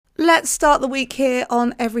let's start the week here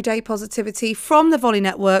on Everyday Positivity from the Volley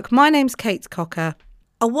Network. My name's Kate Cocker.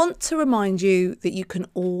 I want to remind you that you can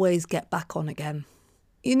always get back on again.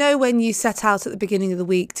 You know, when you set out at the beginning of the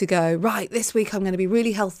week to go, right, this week I'm going to be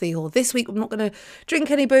really healthy, or this week I'm not going to drink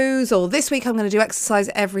any booze, or this week I'm going to do exercise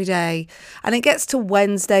every day. And it gets to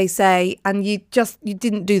Wednesday, say, and you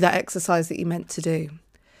didn't do that exercise that you meant to do.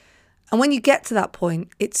 And when you get to that point,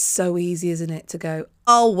 it's so easy, isn't it, to go,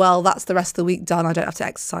 oh, well, that's the rest of the week done. I don't have to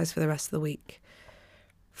exercise for the rest of the week.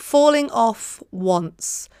 Falling off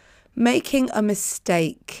once, making a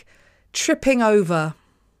mistake, tripping over,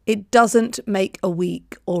 it doesn't make a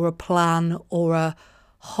week or a plan or a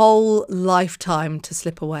whole lifetime to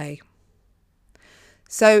slip away.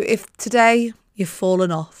 So if today you've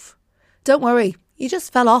fallen off, don't worry, you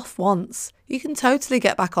just fell off once. You can totally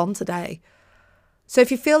get back on today. So if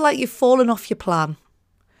you feel like you've fallen off your plan,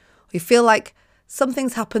 or you feel like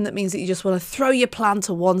something's happened that means that you just want to throw your plan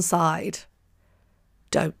to one side,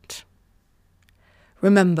 don't.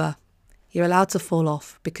 Remember, you're allowed to fall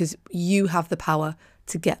off because you have the power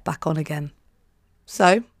to get back on again.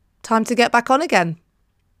 So, time to get back on again.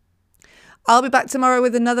 I'll be back tomorrow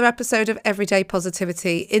with another episode of Everyday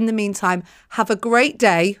Positivity. In the meantime, have a great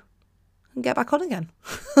day and get back on again.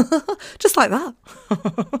 Just like that.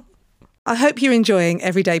 I hope you're enjoying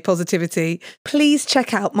Everyday Positivity. Please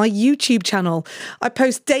check out my YouTube channel. I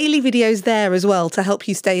post daily videos there as well to help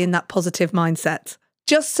you stay in that positive mindset.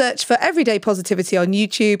 Just search for Everyday Positivity on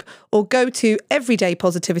YouTube or go to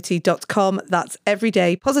everydaypositivity.com. That's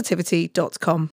everydaypositivity.com.